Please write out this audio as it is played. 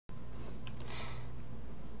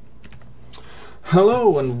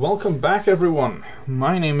Hello and welcome back everyone.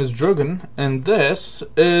 My name is Drogan and this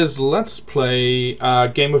is Let's Play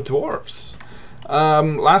Game of Dwarves.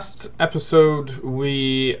 Last episode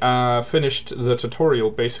we finished the tutorial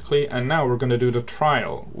basically, and now we're going to do the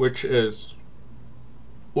trial, which is,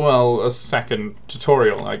 well, a second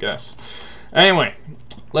tutorial I guess. Anyway,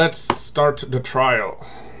 let's start the trial.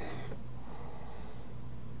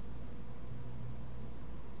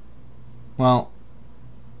 Well,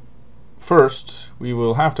 first, we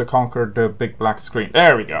will have to conquer the big black screen.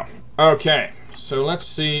 There we go. Okay, so let's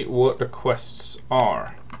see what the quests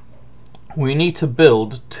are. We need to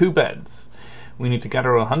build 2 beds. We need to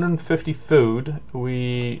gather 150 food.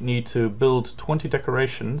 We need to build 20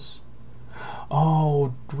 decorations.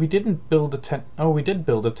 Oh, we didn't build the 10. Oh, we did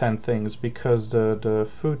build the 10 things because the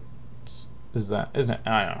food is that, isn't it?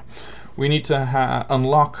 I don't know. We need to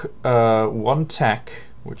unlock 1 tech,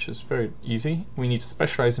 which is very easy. We need to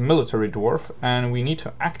specialize in military dwarf, and we need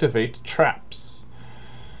to activate traps.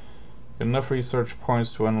 Get enough research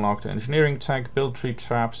points to unlock the engineering tech, build 3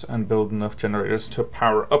 traps, and build enough generators to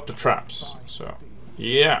power up the traps. So,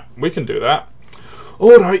 yeah, we can do that.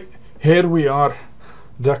 Alright, here we are.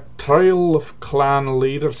 The trial of clan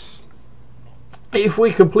leaders. If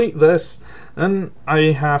we complete this, then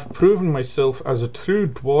I have proven myself as a true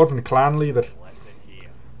dwarven clan leader.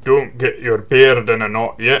 Don't get your beard in a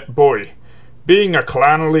knot yet, boy. Being a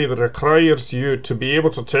clan leader requires you to be able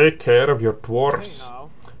to take care of your dwarves.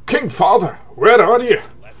 King Father, where are you?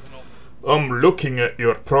 I'm looking at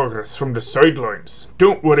your progress from the sidelines.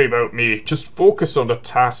 Don't worry about me, just focus on the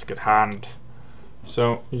task at hand.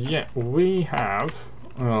 So, yeah, we have,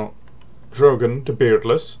 well, Drogan, the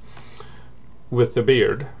beardless, with the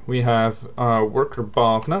beard. We have worker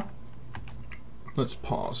Bhavna. Let's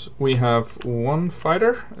pause. We have 1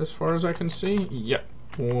 fighter, as far as I can see. Yep.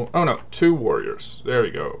 Oh no, 2 warriors. There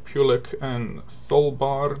we go. Pulik and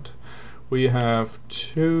Tholbard. We have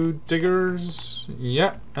 2 diggers.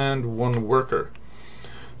 Yep, and 1 worker.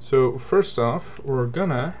 So first off, we're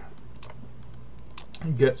gonna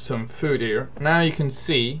get some food here. Now you can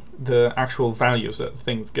see the actual values that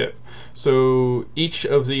things give. So each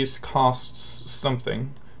of these costs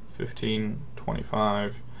something. 15,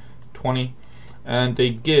 25, 20. And they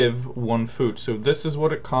give 1 food. So this is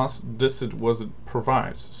what it costs, this is what it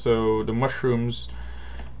provides. So the mushrooms,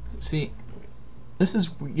 see, this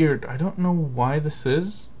is weird. I don't know why this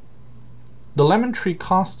is. The lemon tree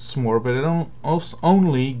costs more, but it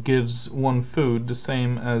only gives 1 food, the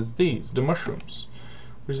same as these, the mushrooms,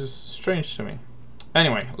 which is strange to me.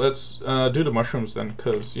 Anyway, let's do the mushrooms then,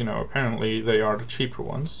 because, you know, apparently they are the cheaper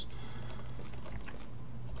ones.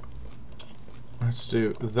 Let's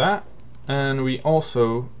do that. And we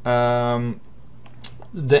also, the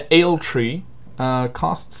ale tree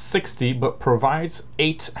costs 60 but provides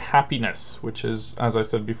 8 happiness, which is, as I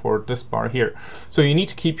said before, this bar here. So you need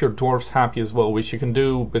to keep your dwarves happy as well, which you can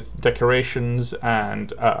do with decorations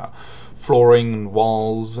and flooring and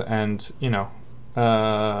walls and, you know,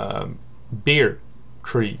 beer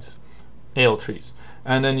trees, ale trees.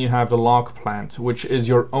 And then you have the log plant, which is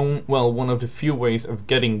your own, well, one of the few ways of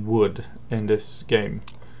getting wood in this game.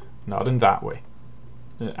 Not in that way,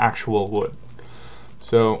 actual wood.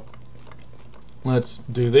 So let's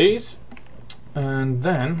do these, and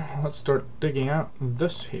then let's start digging out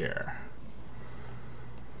this here.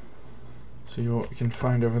 See what we can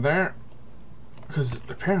find over there, because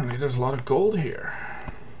apparently there's a lot of gold here.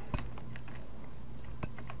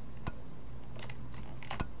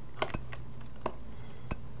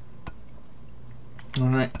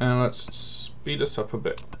 Alright, and let's speed us up a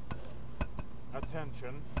bit.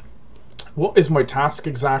 Attention. What is my task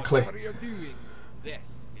exactly? What are you doing?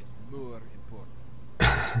 This is more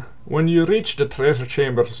important. When you reach the treasure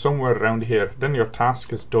chamber somewhere around here, then your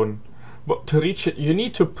task is done. But to reach it, you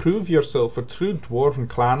need to prove yourself a true dwarven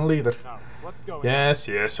clan leader. Now, what's going on?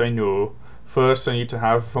 Yes, I know. First, I need to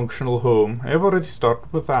have a functional home. I've already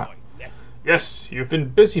started with that. Yes, you've been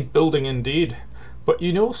busy building indeed. But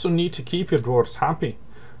you also need to keep your dwarves happy.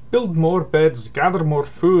 Build more beds, gather more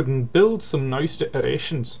food, and build some nice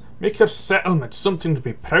decorations. Make your settlement something to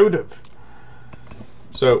be proud of.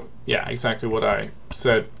 So, yeah, exactly what I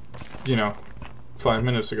said, you know, 5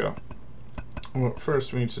 minutes ago. Well,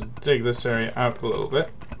 first we need to dig this area out a little bit.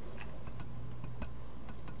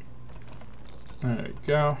 There we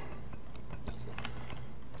go.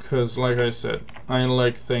 Because, like I said, I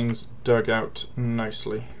like things dug out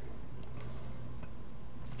nicely.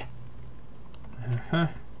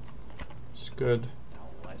 It's good.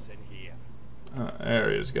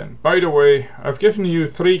 Areas again. By the way, I've given you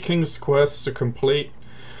 3 King's quests to complete.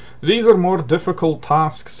 These are more difficult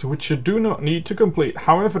tasks which you do not need to complete.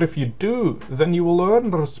 However, if you do, then you will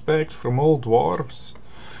earn respect from all dwarves.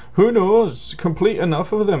 Who knows? Complete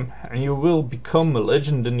enough of them, and you will become a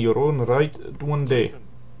legend in your own right one day.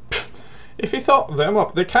 Pfft, if you thought them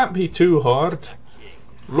up, they can't be too hard.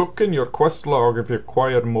 Look in your quest log if you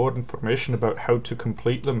acquire more information about how to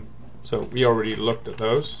complete them. So we already looked at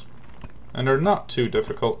those, and they're not too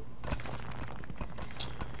difficult.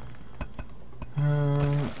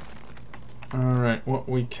 Alright, what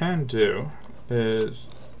we can do is...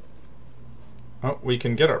 oh, we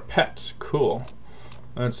can get our pets. Cool.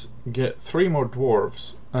 Let's get 3 more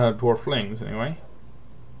dwarves. Dwarflings, anyway.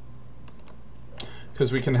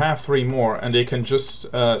 Because we can have 3 more, and they can just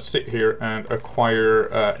sit here and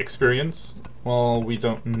acquire experience while we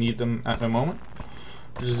don't need them at the moment.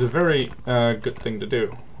 Which is a very good thing to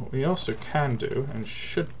do. What we also can do, and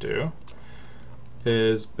should do,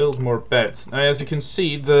 is build more beds. Now, as you can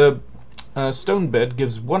see, the stone bed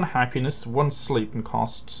gives 1 happiness, 1 sleep, and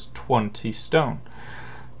costs 20 stone.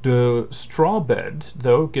 The straw bed,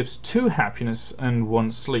 though, gives 2 happiness and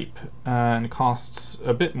 1 sleep, and costs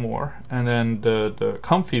a bit more. And then the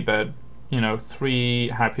comfy bed, you know, 3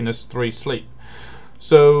 happiness, 3 sleep.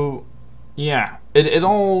 So, yeah, it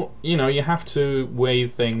all, you know, you have to weigh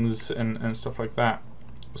things and stuff like that.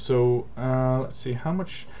 So, let's see, how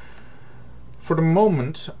much... For the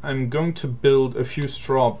moment, I'm going to build a few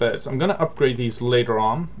straw beds. I'm going to upgrade these later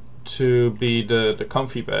on to be the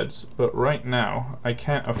comfy beds, but right now I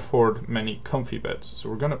can't afford many comfy beds. So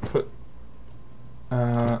we're going to put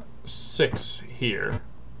 6 here.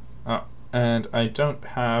 And I don't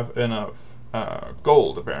have enough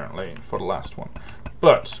gold, apparently, for the last one.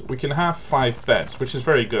 But we can have 5 beds, which is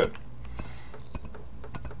very good.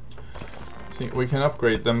 See, we can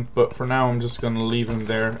upgrade them, but for now I'm just going to leave them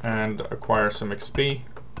there and acquire some XP.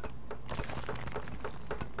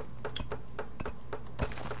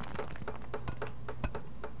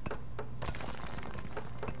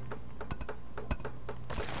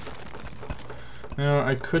 Now,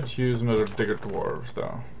 I could use another digger dwarf,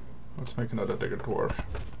 though. Let's make another digger dwarf.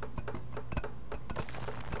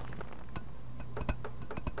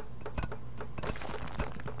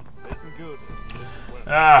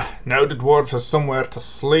 Ah, now the dwarves have somewhere to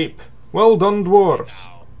sleep. Well done, dwarves.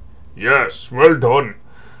 Yes, well done.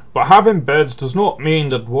 But having beds does not mean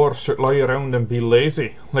that dwarves should lie around and be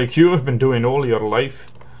lazy, like you have been doing all your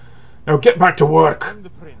life. Now get back to work.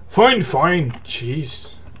 Fine, fine.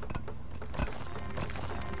 Jeez.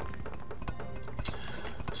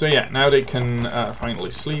 So yeah, now they can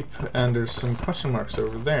finally sleep, and there's some question marks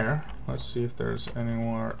over there. Let's see if there's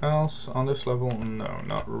anywhere else on this level. No,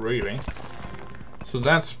 not really. So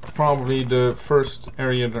that's probably the first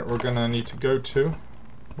area that we're gonna need to go to.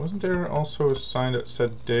 Wasn't there also a sign that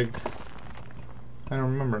said dig? I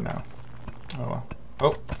don't remember now. Oh well.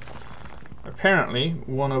 Oh. Apparently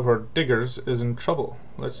one of our diggers is in trouble.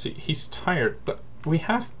 Let's see. He's tired, but we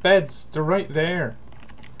have beds. They're right there.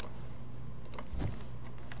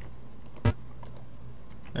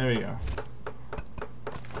 There we go.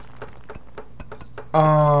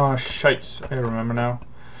 Ah, shite. I remember now.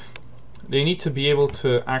 They need to be able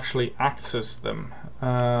to actually access them.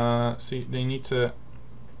 See, they need to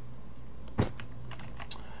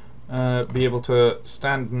be able to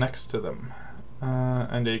stand next to them.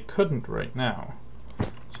 And they couldn't right now.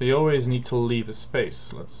 So you always need to leave a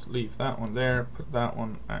space. Let's leave that one there, put that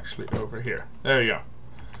one actually over here. There you go.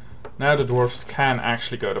 Now the dwarfs can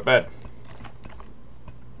actually go to bed,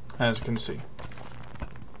 as you can see.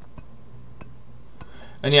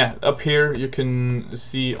 And yeah, up here you can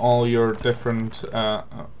see all your different...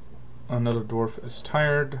 another dwarf is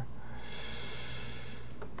tired.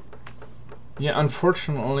 Yeah,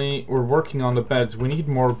 unfortunately, we're working on the beds. We need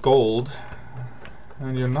more gold.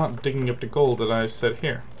 And you're not digging up the gold that I said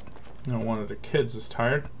here. No, one of the kids is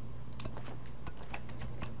tired.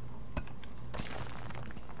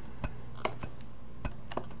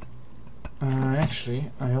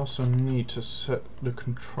 Actually, I also need to set the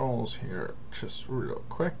controls here just real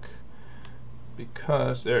quick,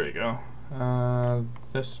 because there we go.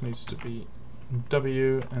 This needs to be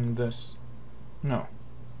W, and this no.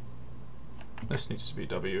 This needs to be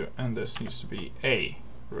W, and this needs to be A.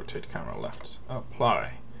 Rotate camera left.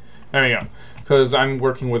 Apply. There we go. Because I'm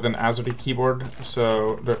working with an AZERTY keyboard,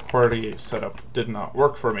 so the QWERTY setup did not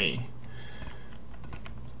work for me.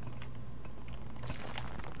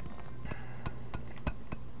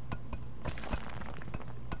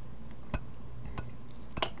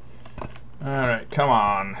 Alright, come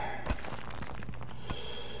on.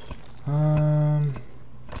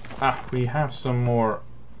 We have some more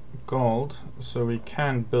gold, so we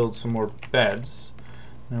can build some more beds.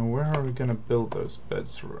 Now where are we going to build those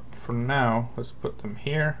beds? For now, let's put them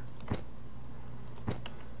here.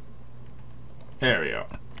 There we go.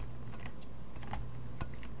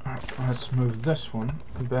 Let's move this one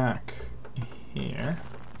back here.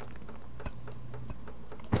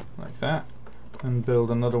 Like that. And build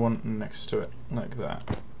another one next to it. Like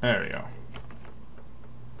that. There we go.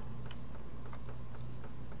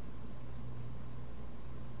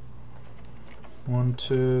 One,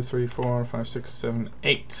 two, three, four, five, six, seven,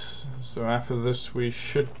 8. So after this we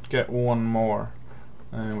should get one more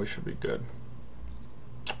and we should be good.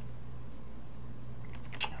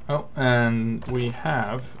 Oh, and we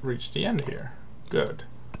have reached the end here. Good.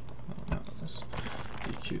 Let's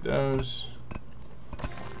DQ those.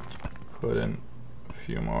 Put in a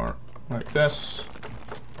few more like this.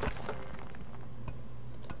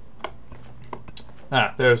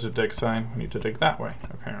 Ah, there's a dig sign. We need to dig that way,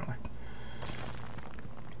 apparently.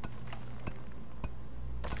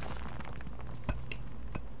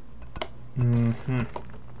 Mm-hmm.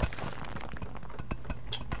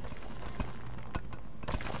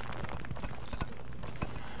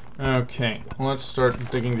 Okay, let's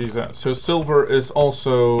start digging these out. So silver is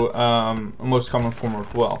also a most common form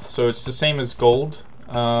of wealth. So it's the same as gold,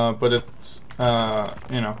 but it's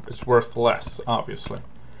you know, it's worth less, obviously.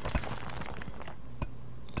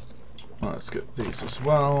 Let's get these as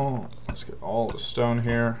well. Let's get all the stone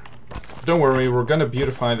here. Don't worry, we're gonna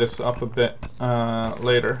beautify this up a bit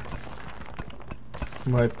later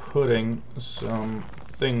by putting some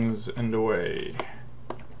things in the way.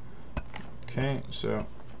 Okay, so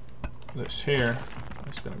this here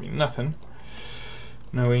is going to be nothing.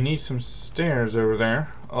 Now we need some stairs over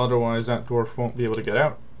there, otherwise that dwarf won't be able to get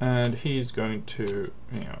out, and he's going to,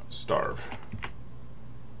 you know, starve.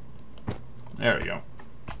 There we go.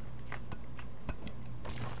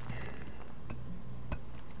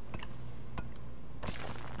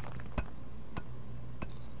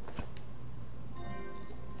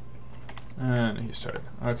 And he's tired.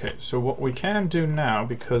 Okay, so what we can do now,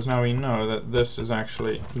 because now we know that this is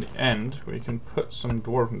actually the end, we can put some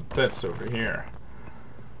dwarven bits over here.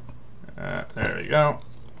 There we go.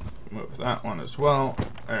 Move that one as well.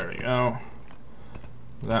 There we go.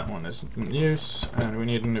 That one isn't in use, and we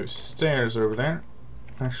need new stairs over there.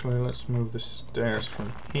 Actually, let's move the stairs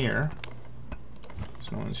from here,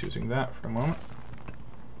 because no one's using that for the moment.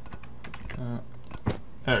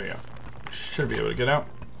 There we go. Should be able to get out.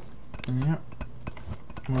 Yep.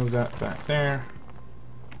 Move that back there.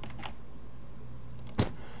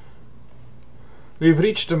 We've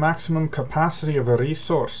reached the maximum capacity of a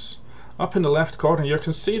resource. Up in the left corner you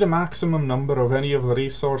can see the maximum number of any of the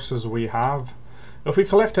resources we have. If we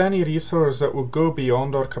collect any resource that will go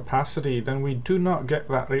beyond our capacity, then we do not get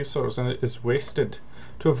that resource and it is wasted.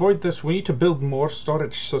 To avoid this, we need to build more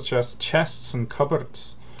storage, such as chests and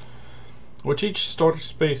cupboards. With each storage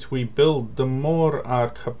space we build, the more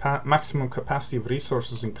our maximum capacity of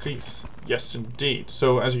resources increase. Yes, indeed.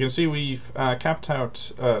 So as you can see, we've capped out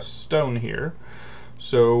stone here.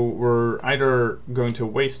 So we're either going to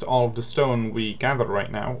waste all of the stone we gather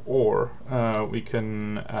right now, or we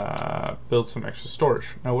can build some extra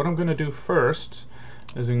storage. Now what I'm going to do first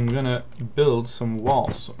is I'm going to build some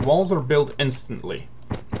walls. Walls are built instantly,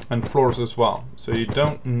 and floors as well. So you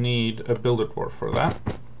don't need a builder dwarf for that,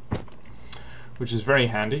 which is very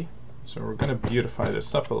handy. So we're going to beautify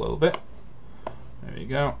this up a little bit. There you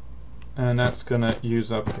go. And that's going to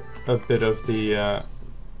use up a bit of the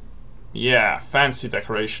yeah, fancy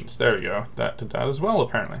decorations. There we go. That did that as well,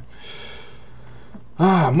 apparently.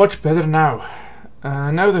 Ah, much better now.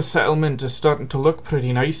 Now the settlement is starting to look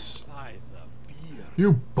pretty nice.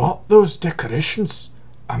 You bought those decorations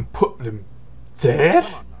and put them there?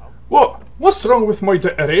 What? What's wrong with my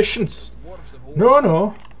decorations?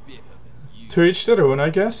 No. To each their own, I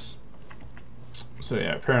guess. So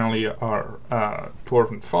yeah, apparently our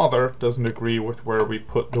dwarven father doesn't agree with where we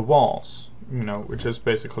put the walls. You know, which is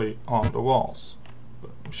basically on the walls.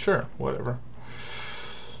 But sure, whatever.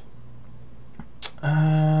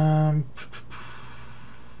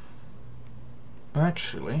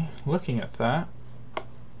 Actually, looking at that,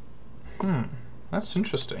 that's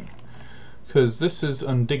interesting. Because this is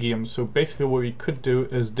undigium, so basically what we could do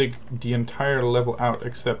is dig the entire level out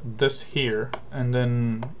except this here, and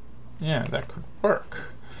then, yeah, that could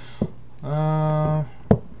work.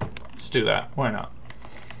 Let's do that, why not?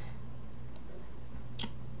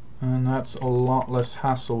 And that's a lot less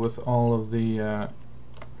hassle with all of the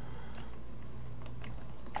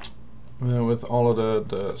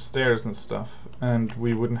the stairs and stuff, and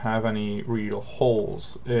we wouldn't have any real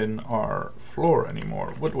holes in our floor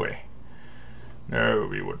anymore, would we? No,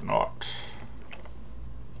 we would not.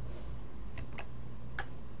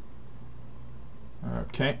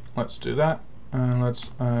 Okay, let's do that. And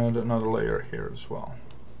let's add another layer here as well.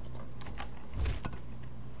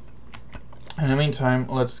 In the meantime,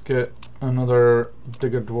 let's get another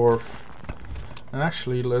digger dwarf. And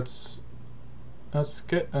actually, let's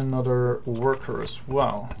get another worker as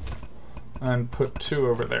well. And put 2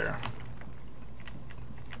 over there.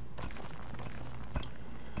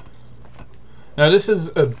 Now this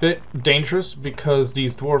is a bit dangerous because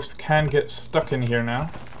these dwarfs can get stuck in here now.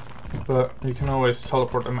 But you can always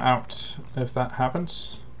teleport them out if that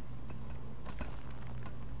happens.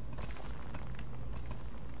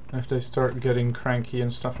 If they start getting cranky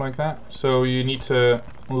and stuff like that. So you need to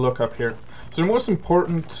look up here. So the most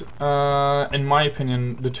important, in my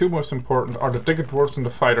opinion, the 2 most important are the digger dwarfs and the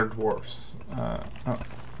fighter dwarfs. Oh,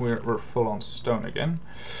 we're full on stone again.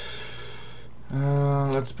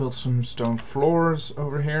 Let's build some stone floors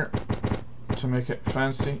over here to make it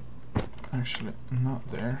fancy. Actually, not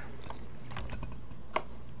there.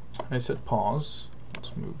 I said pause.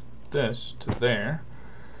 Let's move this to there.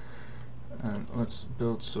 And let's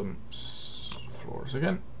build some floors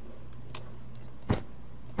again.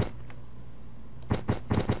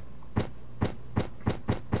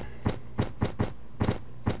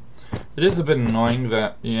 It is a bit annoying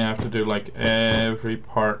that you have to do like every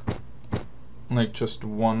part, like just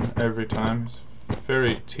one every time. It's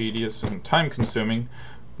very tedious and time consuming,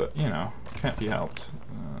 but you know, can't be helped.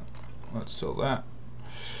 Let's sell that.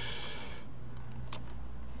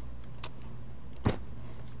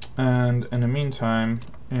 And in the meantime,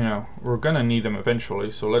 you know, we're gonna need them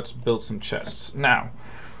eventually, so let's build some chests. Now,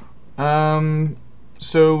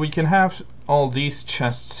 so we can have all these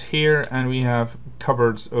chests here, and we have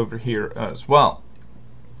cupboards over here as well.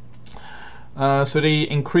 So they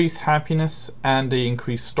increase happiness and they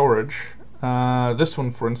increase storage. This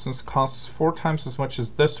one, for instance, costs 4 times as much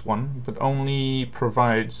as this one, but only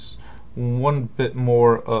provides 1 bit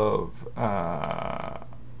more of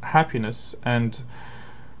happiness and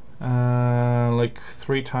like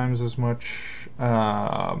 3 times as much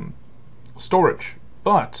storage.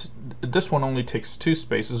 But this one only takes 2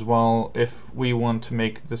 spaces, while if we want to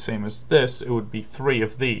make the same as this, it would be 3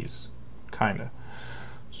 of these, kinda.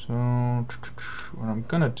 So what I'm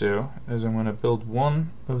gonna do is I'm gonna build 1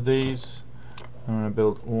 of these. I'm gonna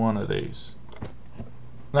build 1 of these.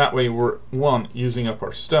 That way we're, 1, using up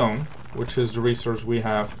our stone, which is the resource we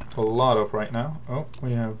have a lot of right now. Oh,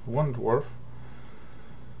 we have 1 dwarf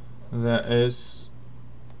that is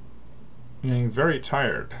getting very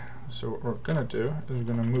tired. So what we're gonna do is we're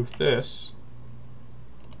gonna move this.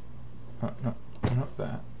 Oh, no, not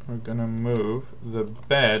that. We're gonna move the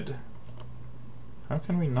bed. How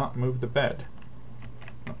can we not move the bed?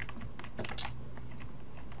 Oh.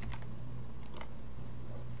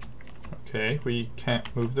 Okay, we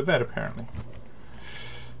can't move the bed apparently.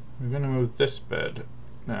 We're gonna move this bed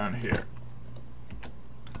down here.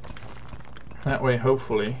 That way,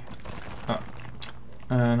 hopefully. Oh,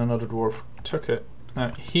 and another dwarf took it.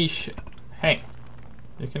 Now hey,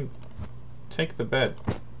 you can take the bed.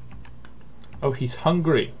 Oh, he's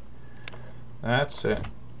hungry. That's it.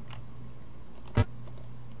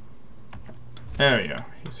 There we go.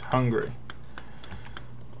 He's hungry.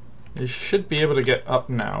 They should be able to get up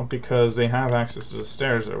now because they have access to the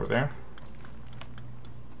stairs over there.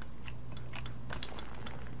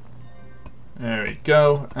 There we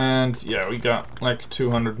go. And yeah, we got like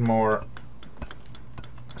 200 more.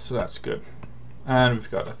 So that's good. And we've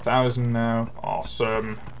got 1,000 now.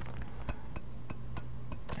 Awesome.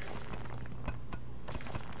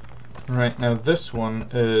 Right, now this one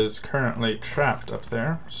is currently trapped up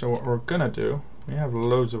there. So what we're gonna do, we have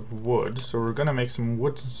loads of wood, so we're gonna make some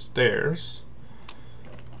wooden stairs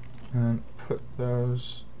and put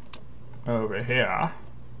those over here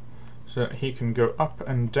so that he can go up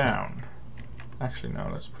and down. Actually, no,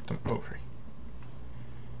 let's put them over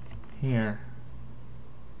here.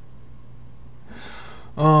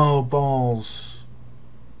 Oh, balls.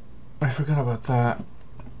 I forgot about that.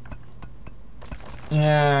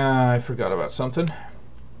 Yeah, I forgot about something.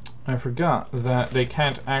 I forgot that they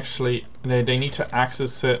can't actually, they need to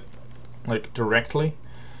access it like directly.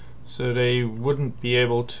 So they wouldn't be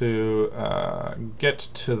able to get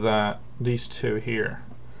to these 2 here.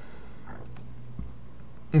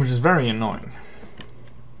 Which is very annoying.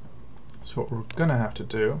 So what we're gonna have to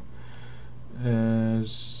do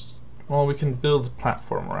is, well, we can build a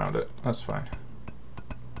platform around it. That's fine.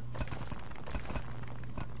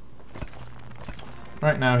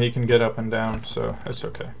 Right now he can get up and down, so it's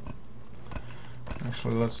okay.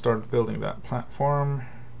 Actually, let's start building that platform.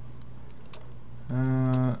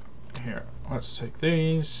 Here, let's take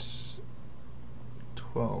these.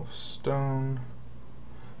 12 stone.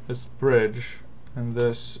 This bridge and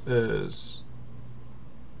this is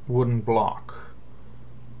wooden block.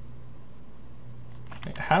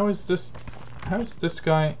 How is this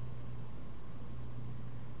guy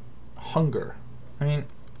hunger? I mean,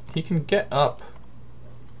 he can get up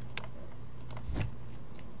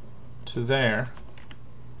to there.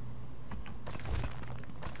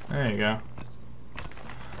 There you go.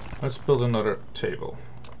 Let's build another table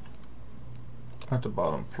at the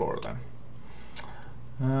bottom floor then.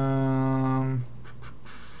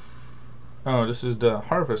 Oh, this is the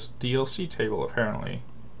Harvest DLC table apparently.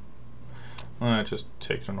 Just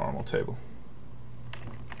take the normal table.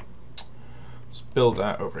 Let's build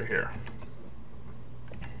that over here.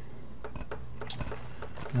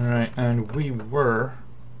 Alright, and we were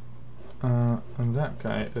and that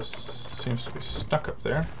guy seems to be stuck up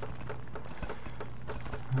there.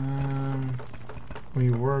 We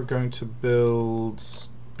were going to build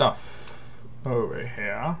stuff over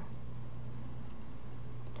here.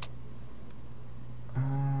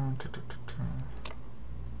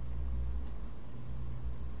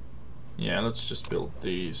 Yeah, let's just build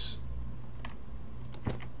these.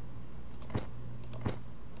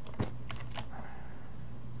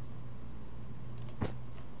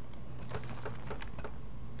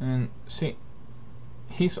 And see,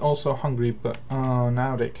 he's also hungry, but oh,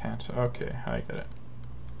 now they can't. Okay, I get it.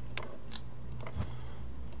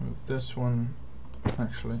 Move this one.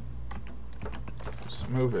 Actually, let's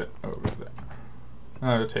move it over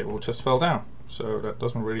there. The table just fell down, so that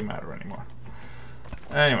doesn't really matter anymore.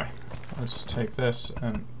 Anyway, let's take this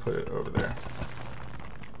and put it over there.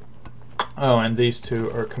 Oh, and these two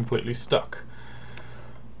are completely stuck.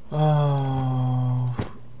 Oh.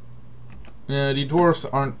 Yeah, the dwarves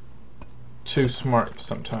aren't too smart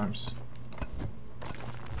sometimes.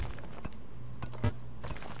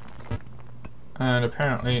 And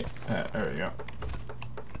apparently, there we go.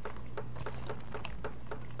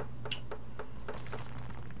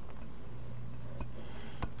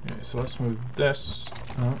 Okay, so let's move this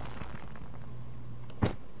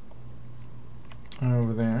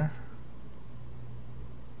over there.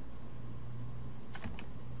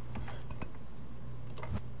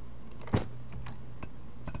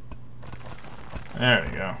 There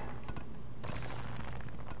we go.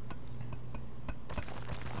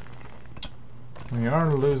 We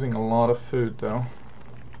are losing a lot of food though.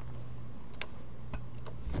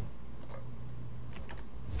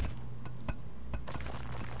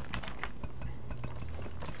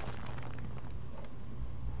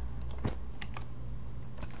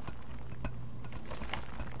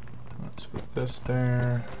 Let's put this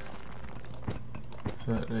there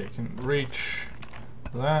so that they can reach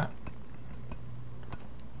that.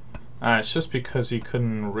 Ah, it's just because he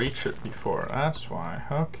couldn't reach it before. That's why.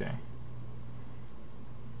 Okay.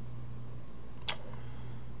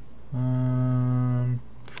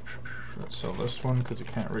 Let's sell this one because he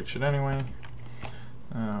can't reach it anyway.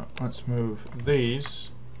 Let's move these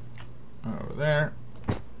over there.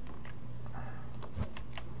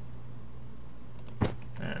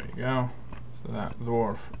 There you go. So that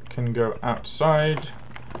dwarf can go outside,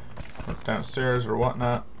 or downstairs, or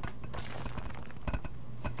whatnot.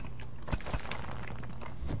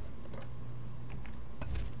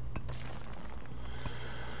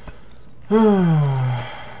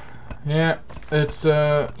 Yeah, it's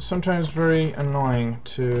sometimes very annoying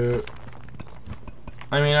to.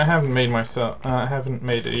 I mean, I haven't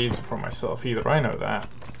made it easy for myself either. I know that.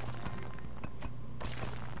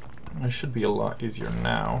 It should be a lot easier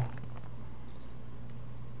now.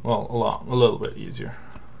 Well, a little bit easier.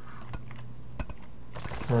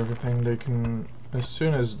 For everything, they can. As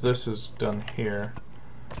soon as this is done here,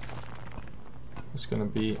 it's gonna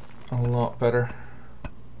be a lot better.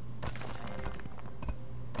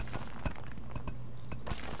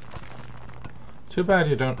 Too bad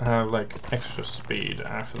you don't have like extra speed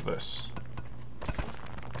after this.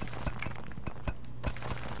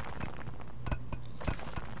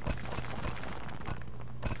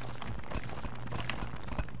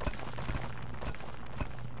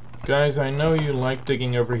 Guys, I know you like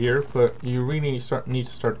digging over here, but you really need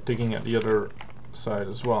to start digging at the other side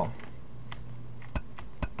as well.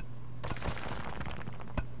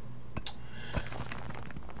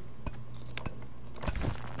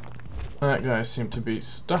 That guy seemed to be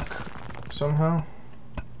stuck somehow.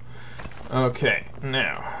 Okay,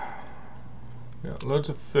 now we got loads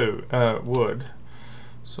of food, wood.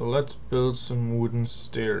 So let's build some wooden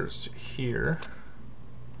stairs here,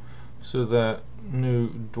 so that new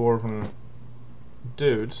dwarven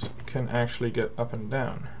dudes can actually get up and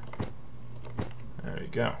down. There you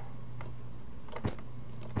go.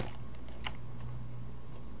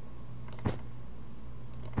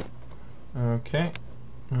 Okay,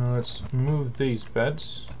 now let's move these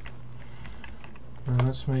beds. And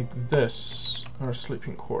let's make this our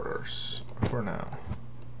sleeping quarters for now.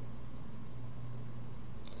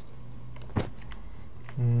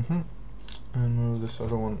 And move this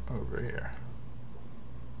other one over here.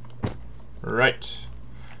 Right.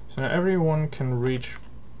 So now everyone can reach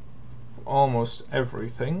almost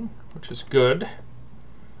everything, which is good.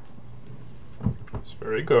 It's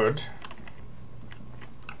very good.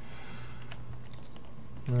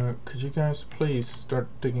 Could you guys please start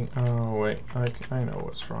digging? Oh wait, I know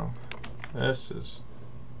what's wrong. This is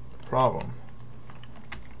a problem.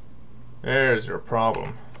 There's your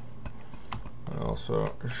problem. I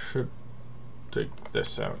also should dig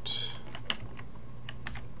this out.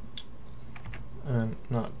 And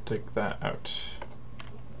not take that out.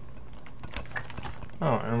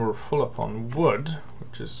 Oh, and we're full up on wood,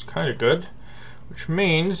 which is kind of good. Which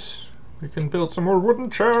means we can build some more wooden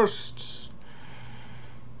chests.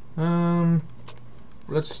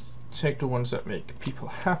 Let's take the ones that make people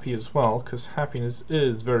happy as well, because happiness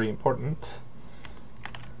is very important.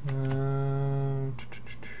 Now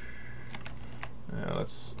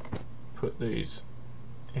let's put these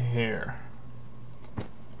here.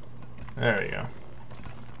 There you go.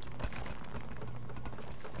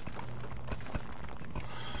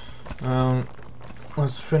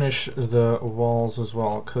 Let's finish the walls as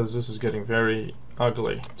well, because this is getting very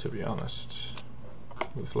ugly, to be honest,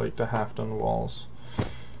 with like the half-done walls.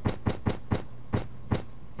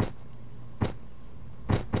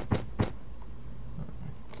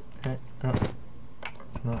 Okay.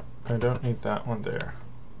 No, I don't need that one there.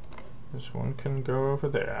 This one can go over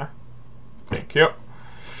there. Thank you.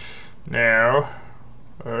 Now,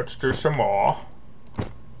 let's do some more.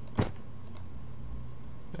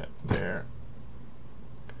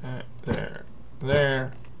 There.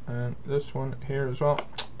 There. And this one here as well.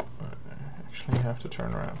 I actually have to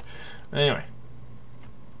turn around. Anyway.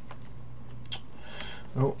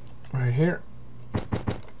 Oh, right here.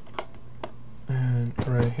 And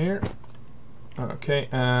right here. Okay,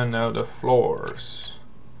 and now the floors.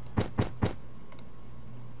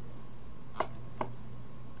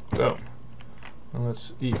 Boom. And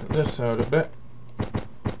let's even this out a bit.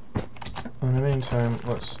 In the meantime,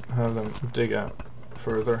 let's have them dig out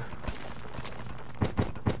further.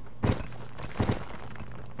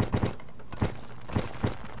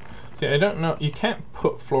 See, I don't know, you can't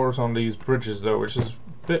put floors on these bridges though, which is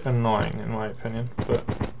a bit annoying in my opinion, but,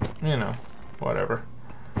 you know, whatever.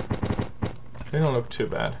 They don't look too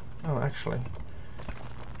bad. Oh, actually,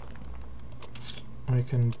 we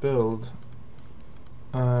can build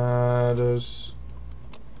those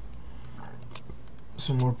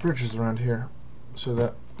some more bridges around here so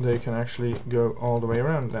that they can actually go all the way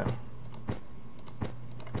around now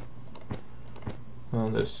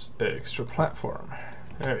on this extra platform.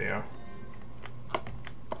 There we go.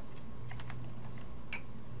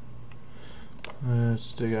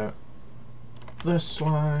 Let's dig out this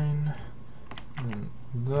line and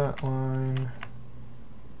that line.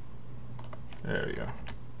 There we go.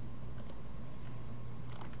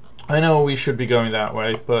 I know we should be going that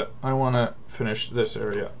way, but I want to finish this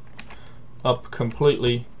area up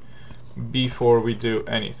completely before we do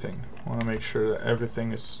anything. I want to make sure that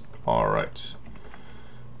everything is alright.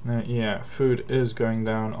 Now, yeah, food is going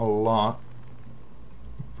down a lot,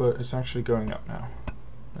 but it's actually going up now.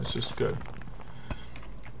 That's just good.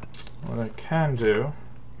 What I can do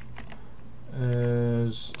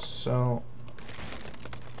is sell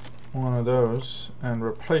one of those and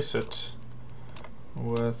replace it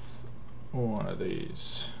with one of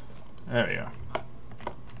these. There we go.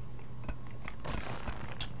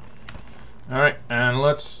 Alright, and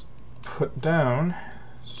let's put down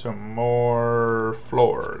some more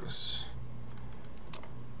floors.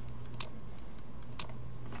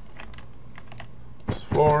 These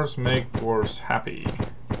floors make dwarves happy,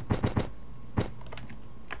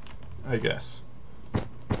 I guess.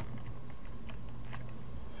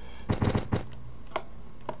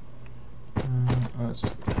 Let's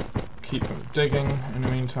keep them digging in the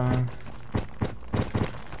meantime.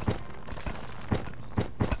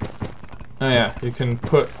 Oh yeah, you can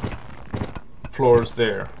put floors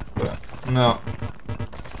there, but no.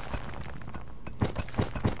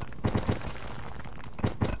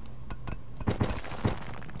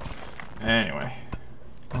 Anyway,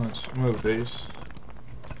 let's move these.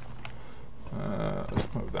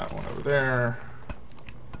 Let's move that one over there.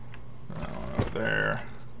 That one over there.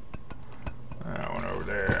 That one over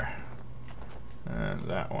there. And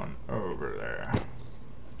that one over there.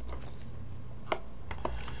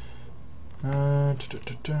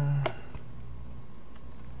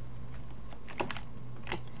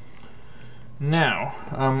 Now,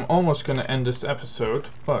 I'm almost going to end this episode,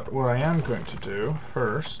 but what I am going to do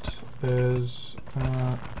first is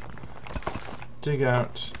dig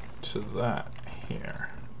out to that here.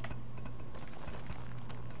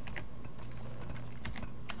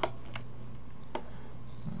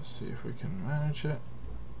 Let's see if we can manage it.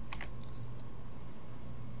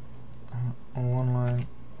 On one line.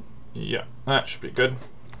 Yeah, that should be good.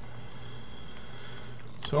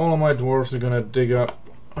 So all of my dwarves are going to dig up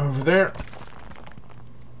over there.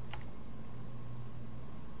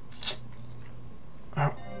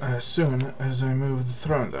 Oh, as soon as I move the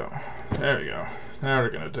throne, though. There we go. Now we're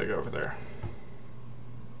going to dig over there.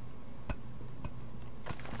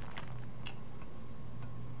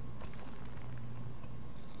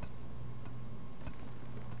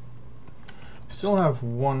 Still have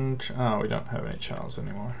one. Oh, we don't have any childs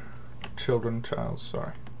anymore. Childs,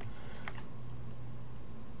 sorry.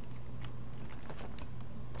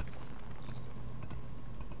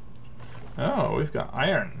 Oh, we've got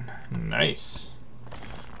iron. Nice.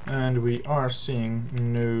 And we are seeing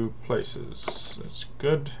new places. That's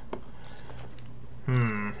good.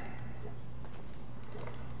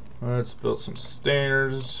 Let's build some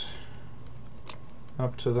stairs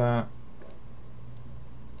up to that.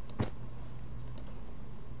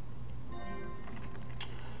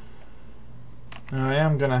 Now I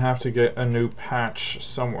am gonna have to get a new patch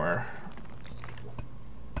somewhere.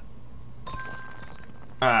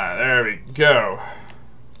 Ah, there we go.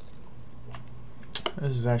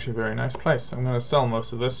 This is actually a very nice place. I'm going to sell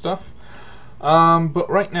most of this stuff. But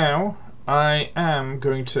right now, I am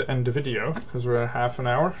going to end the video because we're at half an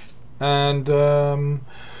hour. And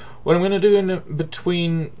what I'm going to do in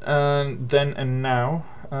between then and now,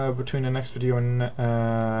 between the next video and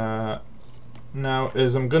now,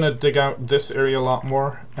 is I'm going to dig out this area a lot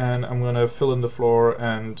more, and I'm going to fill in the floor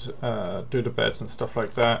and do the beds and stuff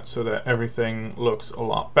like that so that everything looks a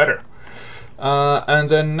lot better. And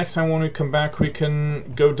then next time when we come back, we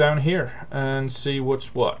can go down here and see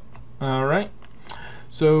what's what. Alright,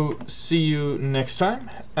 so see you next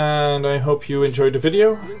time, and I hope you enjoyed the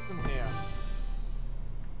video.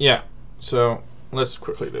 Yeah, so let's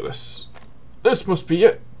quickly do this. This must be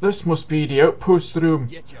it. This must be the outpost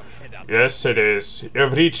room. Yes, it is.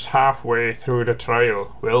 You've reached halfway through the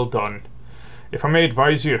trial. Well done. If I may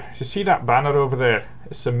advise you, you see that banner over there?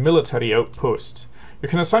 It's a military outpost. You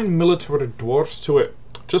can assign military dwarfs to it,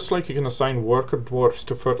 just like you can assign worker dwarfs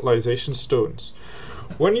to fertilization stones.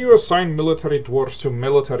 When you assign military dwarfs to a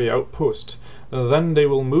military outpost, then they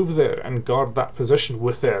will move there and guard that position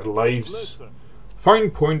with their lives. Fine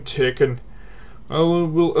point taken.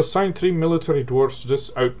 We'll assign 3 military dwarfs to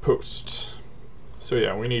this outpost. So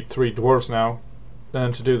yeah, we need 3 dwarves now,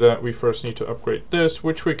 and to do that we first need to upgrade this,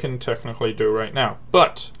 which we can technically do right now.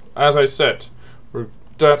 But, as I said,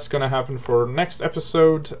 that's going to happen for next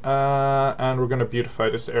episode, and we're going to beautify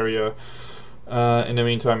this area in the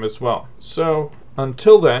meantime as well. So,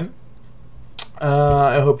 until then,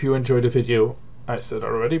 I hope you enjoyed the video. I said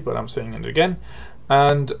already, but I'm saying it again.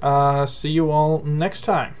 And see you all next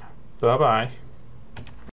time. Bye-bye.